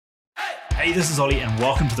Hey, this is Ollie and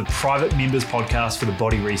welcome to the Private Members Podcast for the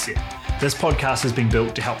Body Reset. This podcast has been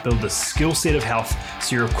built to help build the skill set of health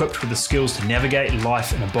so you're equipped with the skills to navigate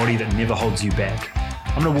life in a body that never holds you back.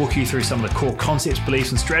 I'm going to walk you through some of the core concepts, beliefs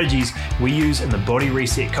and strategies we use in the Body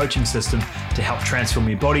Reset coaching system to help transform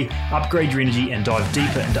your body, upgrade your energy and dive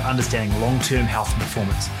deeper into understanding long-term health and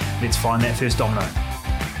performance. Let's find that first domino.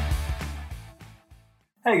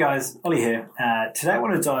 Hey guys, Ollie here. Today I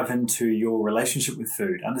want to dive into your relationship with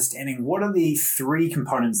food, understanding what are the three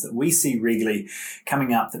components that we see regularly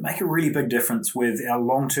coming up that make a really big difference with our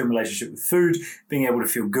long-term relationship with food, being able to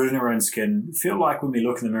feel good in our own skin, feel like when we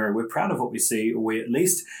look in the mirror, we're proud of what we see, or we at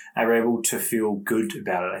least are able to feel good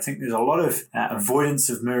about it. I think there's a lot of avoidance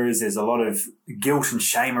of mirrors, there's a lot of guilt and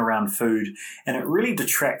shame around food, and it really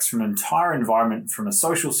detracts from an entire environment, from a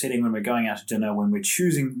social setting when we're going out to dinner, when we're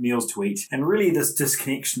choosing meals to eat, and really this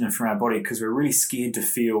disconnection from our body because we're really scared to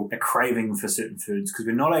feel a craving for certain foods because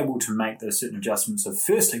we're not able to make those certain adjustments of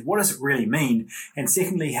firstly, what does it really mean? And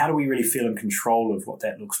secondly, how do we really feel in control of what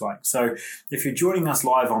that looks like? So if you're joining us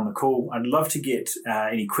live on the call, I'd love to get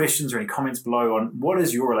any questions or any comments below on what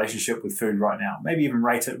is your relationship with food right now? Maybe even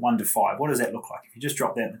rate it 1 to 5. What does that look like? If you just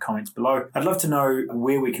drop that in the comments below, I'd love to know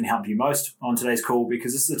where we can help you most on today's call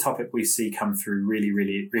because this is a topic we see come through really,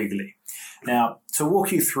 really regularly. Now, to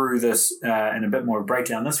walk you through this in a bit more of a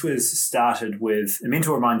breakdown, this was started with a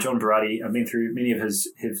mentor of mine, John Berardi. I've been through many of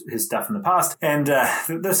his stuff in the past, and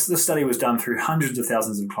this study was done through hundreds of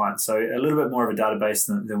thousands of clients, so a little bit more of a database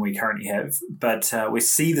than we currently have, but we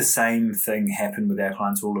see the same thing happen with our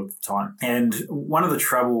clients all of the time. And one of the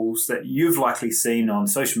troubles that you've likely seen on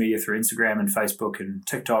social media through Instagram and Facebook and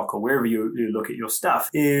TikTok or wherever you look at your stuff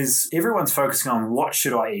is everyone's focusing on what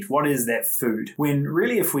should I eat? What is that food? When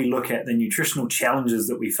really if we look at the nutritional challenges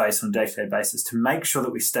that we face on a day-to-day basis to make sure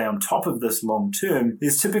that we stay on top of this long term,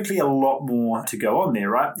 there's typically a lot more to go on there,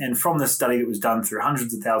 right? And from this study that was done through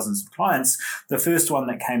hundreds of thousands of clients, the first one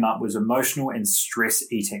that came up was emotional and stress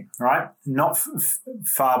eating, right? Not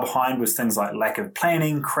far behind was things like lack of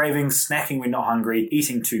planning, cravings, snacking when not hungry,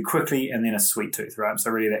 eating too quickly, and then a sweet tooth, right? So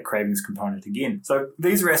really that cravings component again. So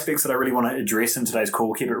these are aspects that I really want to address in today's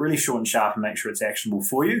call, keep it really short and sharp and make sure it's actionable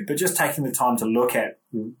for you, but just taking the time to look at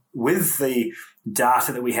with the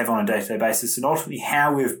data that we have on a day-to-day basis and ultimately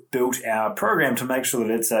how we've built our program to make sure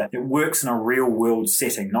that it works in a real-world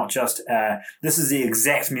setting, not just this is the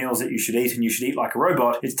exact meals that you should eat and you should eat like a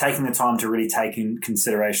robot. It's taking the time to really take in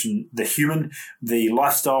consideration the human, the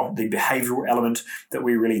lifestyle, the behavioral element that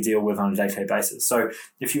we really deal with on a day-to-day basis. So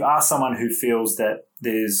if you are someone who feels that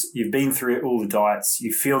you've been through all the diets,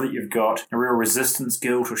 you feel that you've got a real resistance,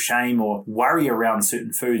 guilt or shame or worry around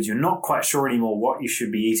certain foods, you're not quite sure anymore what you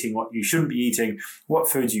should be eating, what you shouldn't be eating, what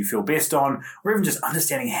foods you feel best on, or even just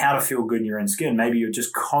understanding how to feel good in your own skin. Maybe you're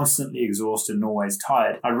just constantly exhausted and always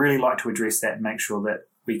tired. I'd really like to address that and make sure that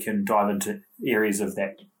we can dive into areas of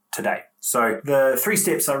that today. So the 3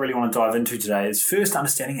 steps I really want to dive into today is first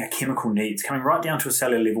understanding our chemical needs, coming right down to a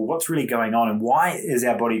cellular level, what's really going on and why is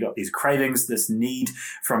our body got these cravings, this need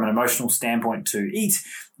from an emotional standpoint to eat.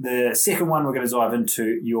 The second one, we're going to dive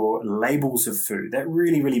into your labels of food. That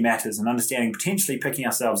really, really matters and understanding, potentially picking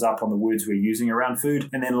ourselves up on the words we're using around food.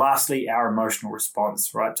 And then lastly, our emotional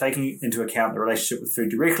response, right? Taking into account the relationship with food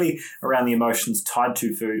directly around the emotions tied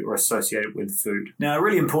to food or associated with food. Now, a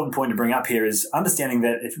really important point to bring up here is understanding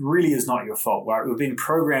that it really is not your fault, right? We've been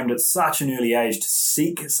programmed at such an early age to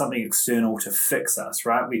seek something external to fix us,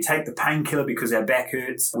 right? We take the painkiller because our back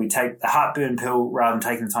hurts. We take the heartburn pill rather than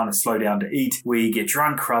taking the time to slow down to eat. We get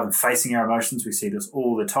drunk rather than facing our emotions. We see this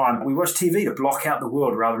all the time. We watch TV to block out the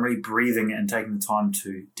world rather than really breathing and taking the time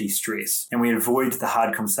to de-stress. And we avoid the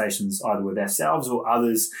hard conversations either with ourselves or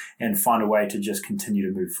others and find a way to just continue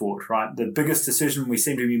to move forward, right? The biggest decision we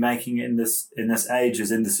seem to be making in this age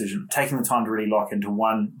is indecision. Taking the time to really lock into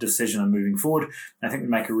one decision and moving forward, I think would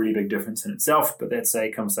make a really big difference in itself, but that's a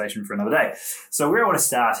conversation for another day. So where I want to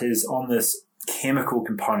start is on this chemical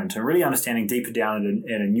component and really understanding deeper down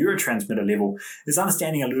at a neurotransmitter level is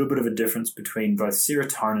understanding a little bit of a difference between both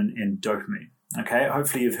serotonin and dopamine. Okay,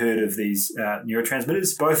 hopefully you've heard of these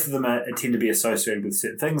neurotransmitters. Both of them tend to be associated with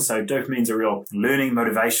certain things. So dopamine's a real learning,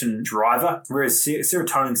 motivation driver, whereas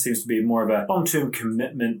serotonin seems to be more of a long-term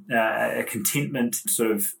commitment, a contentment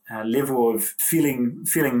sort of level of feeling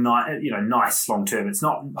nice long-term. It's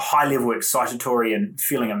not high-level excitatory and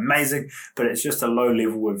feeling amazing, but it's just a low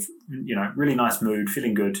level of really nice mood,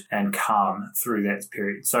 feeling good and calm through that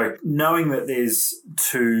period. So knowing that there's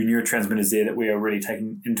 2 neurotransmitters there that we are really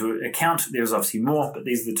taking into account, there's obviously more, but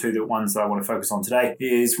these are the ones that I want to focus on today,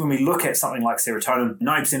 is when we look at something like serotonin,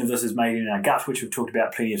 90% of this is made in our gut, which we've talked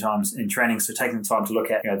about plenty of times in training. So taking the time to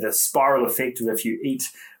look at the spiral effect of if you eat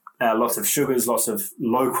lots of sugars, lots of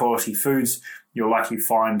low quality foods, you'll likely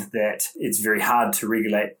find that it's very hard to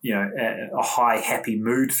regulate, a high happy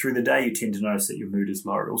mood through the day. You tend to notice that your mood is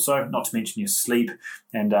lower also, not to mention your sleep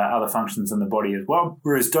and other functions in the body as well.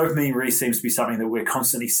 Whereas dopamine really seems to be something that we're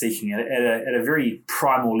constantly seeking at a very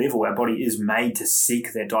primal level. Our body is made to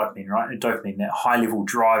seek that dopamine, right? Dopamine, that high level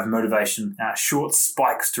drive, motivation, short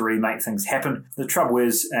spikes to really make things happen. The trouble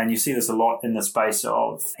is, and you see this a lot in the space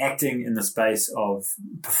of acting, in the space of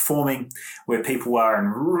performing, where people are in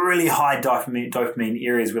really high dopamine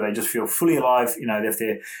areas where they just feel fully alive. If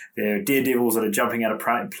they're daredevils that are jumping out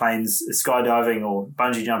of planes, skydiving or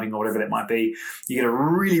bungee jumping or whatever that might be, you get a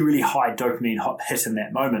really, really high dopamine hit in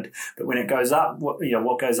that moment. But when it goes up,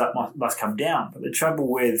 what goes up must come down. But the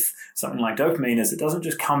trouble with something like dopamine is it doesn't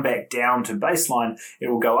just come back down to baseline. It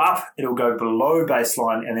will go up, it will go below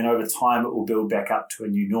baseline, and then over time it will build back up to a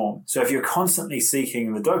new norm. So if you're constantly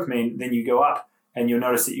seeking the dopamine, then you go up, and you'll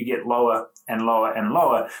notice that you get lower and lower and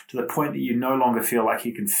lower to the point that you no longer feel like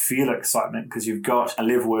you can feel excitement because you've got a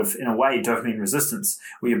level of, in a way, dopamine resistance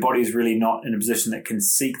where your body is really not in a position that can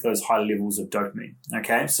seek those high levels of dopamine.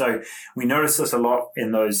 Okay, so we notice this a lot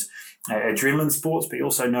in those adrenaline sports, but you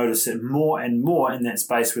also notice it more and more in that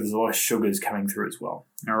space where there's a lot of sugars coming through as well.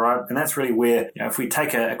 All right, and that's really where, if we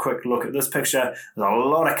take a quick look at this picture, there's a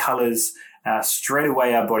lot of colors. Straight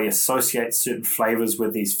away our body associates certain flavors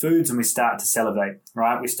with these foods and we start to salivate,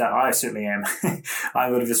 right? I certainly am.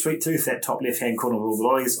 I'm a bit of a sweet tooth. That top left-hand corner of all the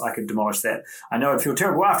lollies, I could demolish that. I know I'd feel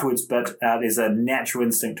terrible afterwards, but there's a natural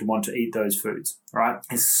instinct to want to eat those foods, right?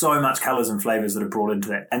 There's so much colors and flavors that are brought into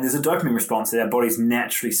that. And there's a dopamine response that our body's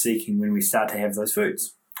naturally seeking when we start to have those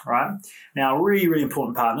foods. Right. Now, a really, really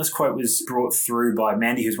important part, and this quote was brought through by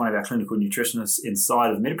Mandy, who's one of our clinical nutritionists inside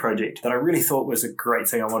of the Meta Project, that I really thought was a great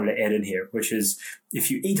thing I wanted to add in here, which is if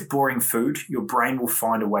you eat boring food, your brain will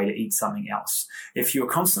find a way to eat something else. If you're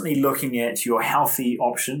constantly looking at your healthy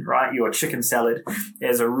option, right, your chicken salad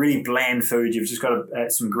as a really bland food, you've just got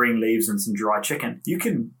some green leaves and some dry chicken, you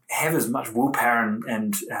can have as much willpower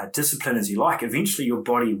and discipline as you like. Eventually, your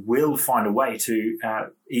body will find a way to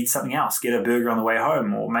eat something else, get a burger on the way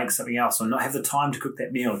home or make something else or not have the time to cook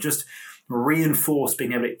that meal. Just reinforce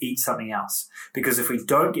being able to eat something else. Because if we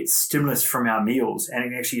don't get stimulus from our meals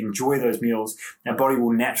and actually enjoy those meals, our body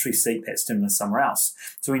will naturally seek that stimulus somewhere else.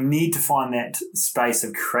 So we need to find that space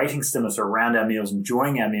of creating stimulus around our meals,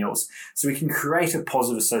 enjoying our meals, so we can create a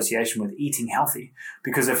positive association with eating healthy.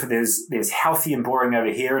 Because if there's healthy and boring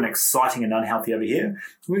over here and exciting and unhealthy over here,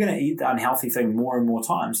 we're going to eat the unhealthy thing more and more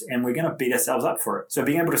times and we're going to beat ourselves up for it. So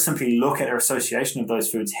being able to simply look at our association of those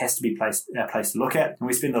foods has to be a place to look at. And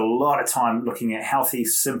we spend a lot of time looking at healthy,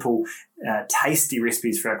 simple, tasty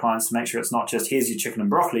recipes for our clients to make sure it's not just here's your chicken and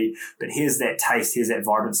broccoli, but here's that taste, here's that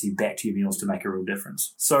vibrancy back to your meals to make a real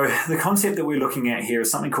difference. So the concept that we're looking at here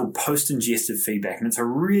is something called post-ingestive feedback, and it's a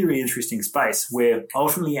really, really interesting space where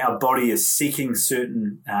ultimately our body is seeking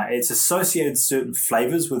it's associated certain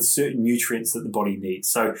flavors with certain nutrients that the body needs.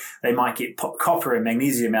 So they might get copper and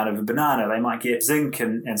magnesium out of a banana, they might get zinc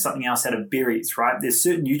and something else out of berries, right? There's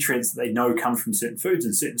certain nutrients that they know come from certain foods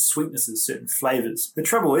and certain sweetnesses, certain flavors. The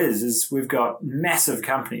trouble is we've got massive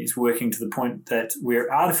companies working to the point that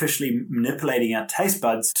we're artificially manipulating our taste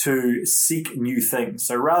buds to seek new things.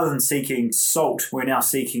 So rather than seeking salt, we're now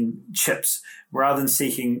seeking chips. Rather than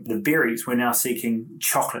seeking the berries, we're now seeking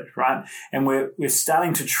chocolate, right? And we're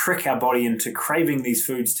starting to trick our body into craving these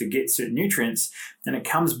foods to get certain nutrients. And it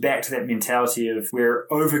comes back to that mentality of we're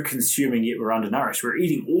over-consuming yet we're undernourished. We're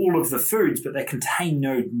eating all of the foods, but they contain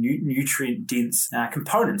no nutrient-dense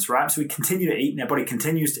components, right? So we continue to eat and our body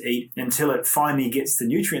continues to eat until it finally gets the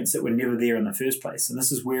nutrients that were never there in the first place. And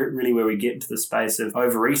this is really where we get into the space of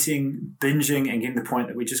overeating, binging, and getting to the point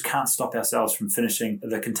that we just can't stop ourselves from finishing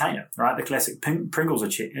the container, right? The classic Pringles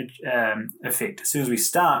effect. As soon as we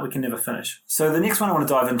start, we can never finish. So the next one I want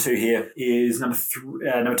to dive into here is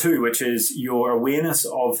number two, which is your awareness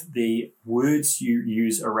of the words you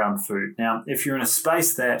use around food. Now, if you're in a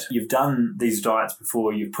space that you've done these diets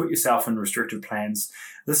before, you've put yourself in restrictive plans,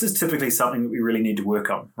 this is typically something that we really need to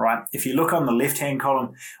work on, right? If you look on the left-hand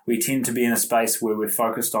column, we tend to be in a space where we're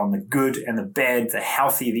focused on the good and the bad, the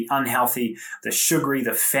healthy, the unhealthy, the sugary,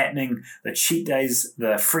 the fattening, the cheat days,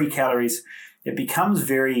 the free calories. It becomes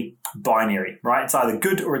very binary, right? It's either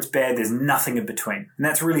good or it's bad. There's nothing in between. And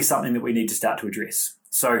that's really something that we need to start to address.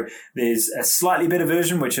 So there's a slightly better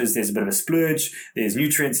version, which is there's a bit of a splurge, there's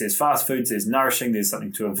nutrients, there's fast foods, there's nourishing, there's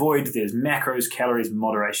something to avoid, there's macros, calories,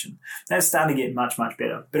 moderation. That's starting to get much, much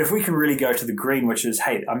better. But if we can really go to the green, which is,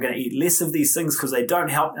 hey, I'm going to eat less of these things because they don't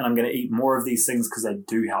help, and I'm going to eat more of these things because they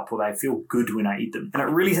do help, or they feel good when I eat them. And it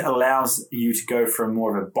really allows you to go from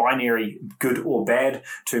more of a binary good or bad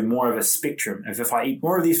to more of a spectrum. If I eat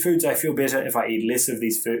more of these foods, I feel better. If I eat less of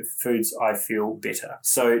these foods, I feel better.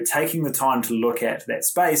 So taking the time to look at that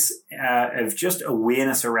space of just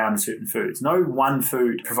awareness around certain foods. No one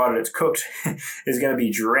food, provided it's cooked, is going to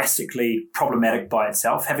be drastically problematic by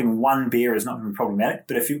itself. Having one beer is not going to be problematic,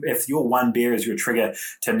 but if your one beer is your trigger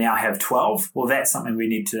to now have 12, well, that's something we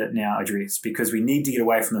need to now address, because we need to get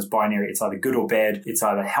away from this binary. It's either good or bad. It's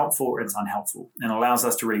either helpful or it's unhelpful, and allows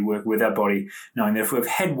us to really work with our body, knowing that if we've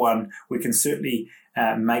had one, we can certainly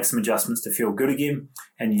make some adjustments to feel good again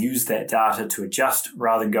and use that data to adjust,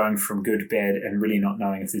 rather than going from good to bad and really not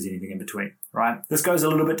knowing if there's anything in between, right? This goes a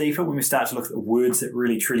little bit deeper when we start to look at the words that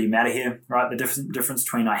really truly matter here, right? The difference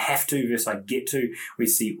between I have to versus I get to, we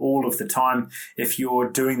see all of the time. If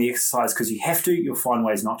you're doing the exercise because you have to, you'll find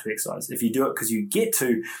ways not to exercise. If you do it because you get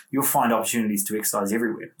to, you'll find opportunities to exercise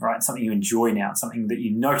everywhere, right? It's something you enjoy now, something that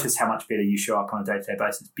you notice how much better you show up on a day-to-day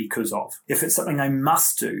basis because of. If it's something I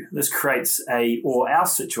must do, this creates a or our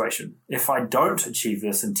situation. If I don't achieve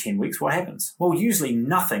this in 10 weeks, what happens? Well, usually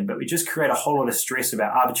nothing, but we just create a whole lot of stress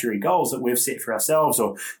about arbitrary goals that we've set for ourselves,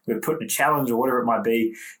 or we've put in a challenge or whatever it might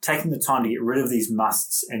be. Taking the time to get rid of these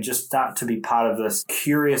musts and just start to be part of this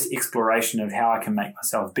curious exploration of how I can make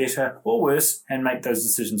myself better or worse, and make those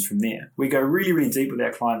decisions from there. We go really, really deep with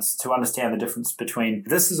our clients to understand the difference between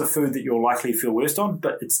this is a food that you'll likely feel worst on,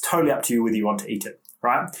 but it's totally up to you whether you want to eat it.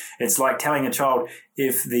 Right? It's like telling a child,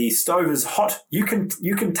 if the stove is hot, you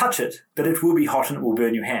can touch it, but it will be hot and it will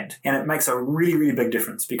burn your hand. And it makes a really, really big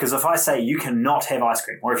difference, because if I say you cannot have ice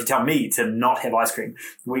cream, or if you tell me to not have ice cream,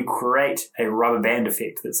 we create a rubber band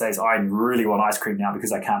effect that says, I really want ice cream now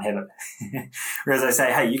because I can't have it. Whereas I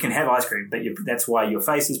say, hey, you can have ice cream, but that's why your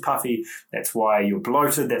face is puffy, that's why you're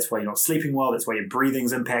bloated, that's why you're not sleeping well, that's why your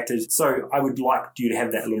breathing's impacted. So I would like you to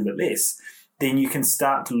have that a little bit less. Then you can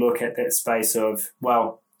start to look at that space of,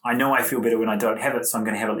 well, I know I feel better when I don't have it, so I'm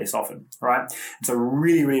going to have it less often, right? It's a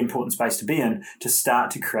really, really important space to be in to start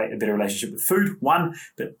to create a better relationship with food, one,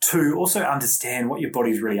 but two, also understand what your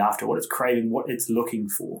body's really after, what it's craving, what it's looking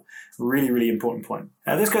for. Really, really important point.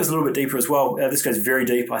 This goes a little bit deeper as well. This goes very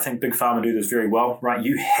deep. I think Big Pharma do this very well, right?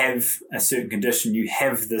 You have a certain condition, you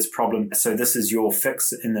have this problem, so this is your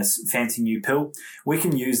fix in this fancy new pill. We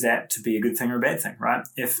can use that to be a good thing or a bad thing, right?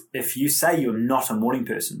 If you say you're not a morning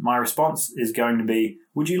person, my response is going to be,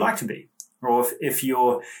 would you like to be? Or if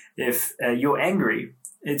you're angry,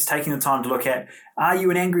 it's taking the time to look at, are you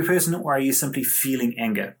an angry person, or are you simply feeling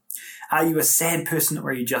anger? Are you a sad person, or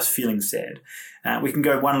are you just feeling sad? We can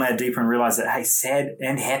go one layer deeper and realize that, hey, sad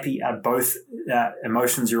and happy are both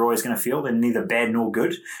emotions you're always going to feel. They're neither bad nor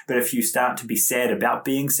good. But if you start to be sad about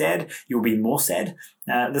being sad, you'll be more sad.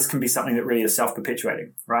 This can be something that really is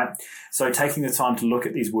self-perpetuating, right? So taking the time to look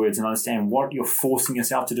at these words and understand what you're forcing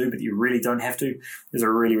yourself to do, but you really don't have to, is a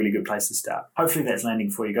really, really good place to start. Hopefully that's landing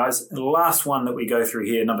for you guys. And the last one that we go through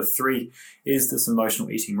here, number 3, is this emotional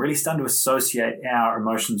eating. Really starting to associate our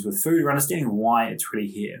emotions with food, or understanding why it's really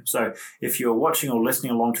here. So if you're watching or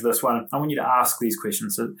listening along to this one, I want you to ask these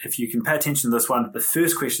questions. So if you can pay attention to this one, the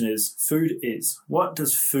first question is, food is. What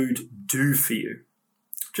does food do for you?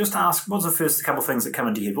 Just ask, what's the first couple of things that come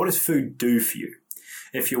into your head? What does food do for you?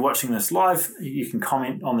 If you're watching this live, you can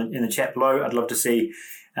comment in the chat below. I'd love to see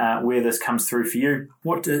where this comes through for you.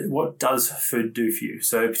 What does food do for you?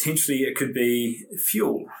 So potentially it could be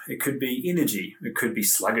fuel, it could be energy, it could be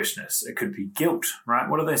sluggishness, it could be guilt, right?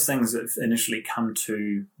 What are those things that initially come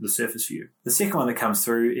to the surface for you? The second one that comes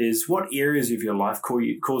through is, what areas of your life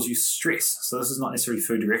cause you stress? So this is not necessarily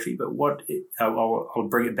food directly, but I'll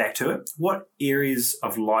bring it back to it. What areas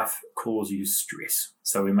of life cause you stress?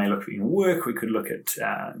 So we may look at your work, we could look at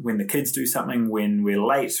when the kids do something, when we're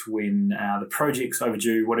late, when the project's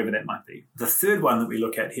overdue, whatever that might be. The third one that we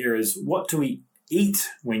look at here is, what do we eat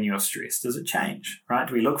when you're stressed? Does it change, right?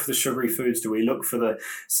 Do we look for the sugary foods? Do we look for the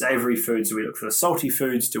savory foods? Do we look for the salty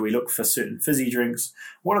foods? Do we look for certain fizzy drinks?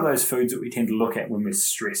 What are those foods that we tend to look at when we're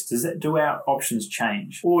stressed? Do our options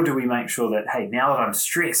change? Or do we make sure that, hey, now that I'm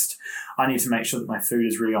stressed, I need to make sure that my food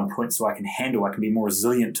is really on point so I can be more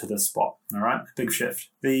resilient to this spot. All right, big shift.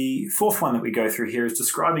 The fourth one that we go through here is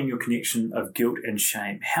describing your connection of guilt and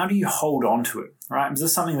shame. How do you hold on to it? Right? Is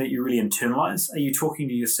this something that you really internalize? Are you talking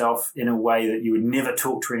to yourself in a way that you would never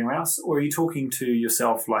talk to anyone else? Or are you talking to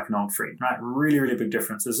yourself like an old friend? Right? Really, really big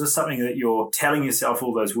difference. Is this something that you're telling yourself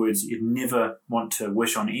all those words that you'd never want to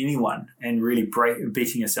wish on anyone and really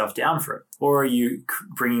beating yourself down for it? Or are you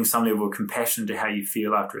bringing some level of compassion to how you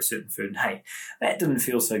feel after a certain food? And hey, that didn't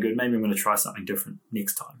feel so good. Maybe I'm going to try something different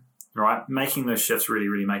next time. Right? Making those shifts really,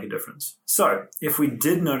 really make a difference. So if we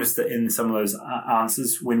did notice that in some of those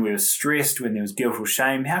answers, when we were stressed, when there was guilt or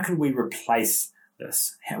shame, how could we replace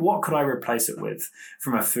this? What could I replace it with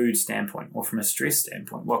from a food standpoint or from a stress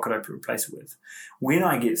standpoint? What could I replace it with? When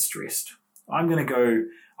I get stressed, I'm going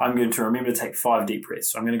to remember to take 5 deep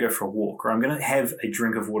breaths. So I'm going to go for a walk, or I'm going to have a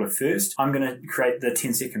drink of water first. I'm going to create the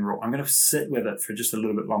 10-second rule. I'm going to sit with it for just a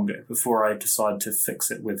little bit longer before I decide to fix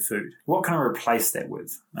it with food. What can I replace that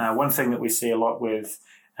with? One thing that we see a lot with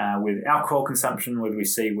alcohol consumption, whether we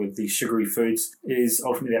see with the sugary foods, is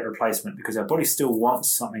ultimately that replacement, because our body still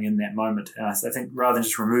wants something in that moment. So I think rather than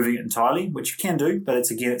just removing it entirely, which you can do, but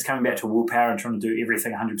it's coming back to willpower and trying to do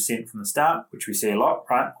everything 100% from the start, which we see a lot,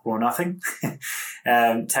 right? Or nothing.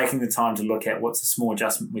 Taking the time to look at what's a small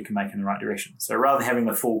adjustment we can make in the right direction. So rather than having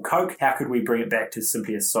the full Coke, how could we bring it back to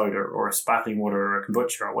simply a soda or a sparkling water or a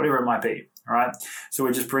kombucha or whatever it might be, all right? So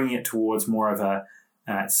we're just bringing it towards more of a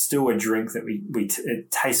still a drink that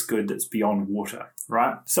it tastes good, that's beyond water,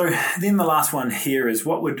 right? So then the last one here is,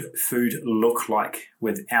 what would food look like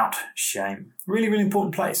without shame? Really, really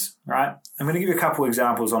important place, right? I'm going to give you a couple of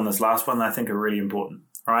examples on this last one that I think are really important,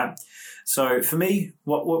 right? So for me,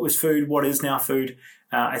 what was food? What is now food?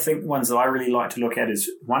 I think ones that I really like to look at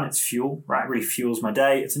is, one, it's fuel, right? It really fuels my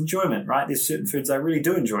day. It's enjoyment, right? There's certain foods I really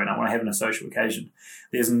do enjoy and I want to have on a social occasion.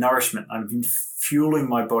 There's nourishment. I'm fueling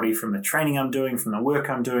my body from the training I'm doing, from the work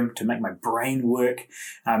I'm doing to make my brain work.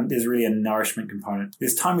 There's really a nourishment component.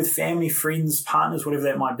 There's time with family, friends, partners, whatever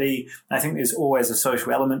that might be. I think there's always a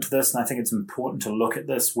social element to this, and I think it's important to look at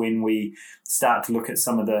this when we start to look at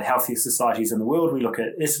some of the healthiest societies in the world. We look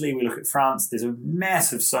at Italy, we look at France. There's a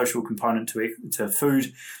massive social component to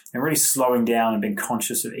food, and really slowing down and being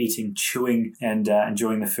conscious of eating, chewing, and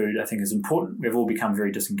enjoying the food, I think, is important. We've all become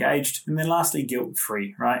very disengaged. And then lastly,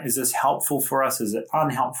 guilt-free, right? Is this helpful for us? Is it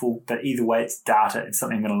unhelpful? But either way, it's data. It's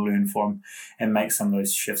something I'm going to learn from and make some of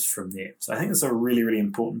those shifts from there. So I think it's a really, really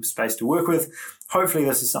important space to work with. Hopefully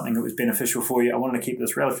this is something that was beneficial for you. I wanted to keep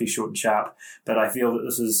this relatively short and sharp, but I feel that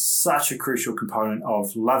this is such a crucial component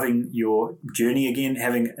of loving your journey again,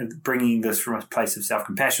 bringing this from a place of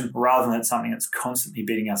self-compassion rather than something that's constantly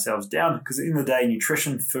beating ourselves down. Because at the end of the day,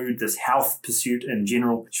 nutrition, food, this health pursuit in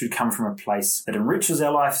general should come from a place that enriches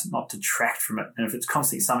our lives, not detract from it. And if it's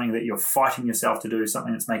constantly something that you're fighting yourself to do,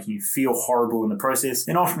 something that's making you feel horrible in the process,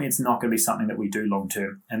 then ultimately it's not going to be something that we do long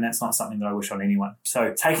term. And that's not something that I wish on anyone.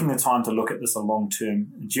 So taking the time to look at this long-term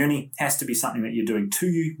journey has to be something that you're doing to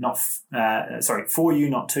you, for you,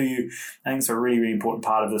 not to you. I think it's a really, really important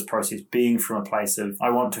part of this process, being from a place of, I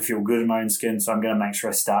want to feel good in my own skin, so I'm going to make sure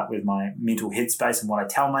I start with my mental headspace and what I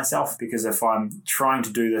tell myself, because if I'm trying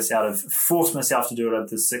to do this force myself to do it over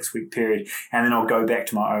this 6-week period, and then I'll go back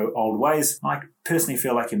to my old ways, I personally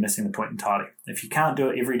feel like you're missing the point entirely. If you can't do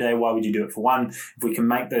it every day, why would you do it for one? If we can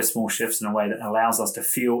make those small shifts in a way that allows us to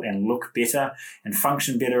feel and look better and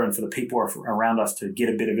function better, and for the people around us to get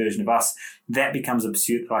a better version of us, that becomes a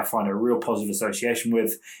pursuit that I find a real positive association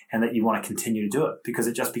with, and that you want to continue to do it, because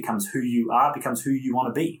it just becomes who you are, becomes who you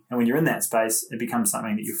want to be. And when you're in that space, it becomes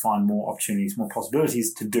something that you find more opportunities, more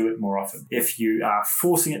possibilities to do it more often. If you are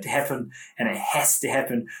forcing it to happen and it has to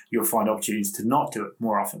happen, you'll find opportunities to not do it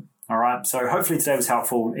more often. All right. So hopefully today was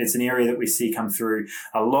helpful. It's an area that we see come through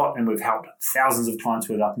a lot, and we've helped thousands of clients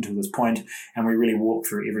with up until this point. And we really walk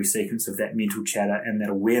through every sequence of that mental chatter and that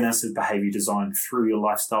awareness of behavior design through your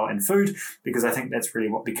lifestyle and food, because I think that's really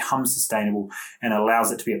what becomes sustainable and allows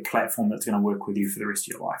it to be a platform that's going to work with you for the rest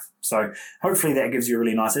of your life. So hopefully that gives you a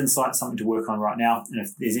really nice insight, something to work on right now. And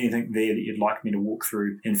if there's anything there that you'd like me to walk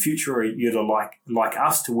through in future, or you'd like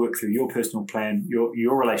us to work through your personal plan,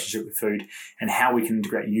 your relationship with food, and how we can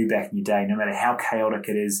integrate you back in your day, no matter how chaotic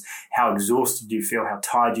it is, how exhausted you feel, how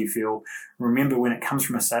tired you feel. Remember, when it comes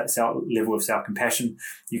from a level of self-compassion,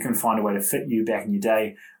 you can find a way to fit you back in your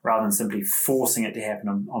day rather than simply forcing it to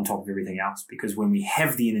happen on top of everything else. Because when we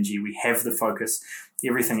have the energy, we have the focus,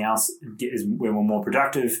 everything else is when we're more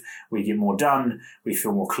productive, we get more done, we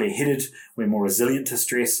feel more clear-headed, we're more resilient to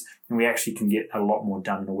stress, and we actually can get a lot more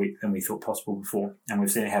done in a week than we thought possible before. And we've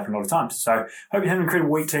seen it happen a lot of times. So hope you have an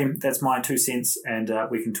incredible week, team. That's my 2 cents, and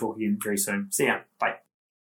we can talk again very soon. See ya. Bye.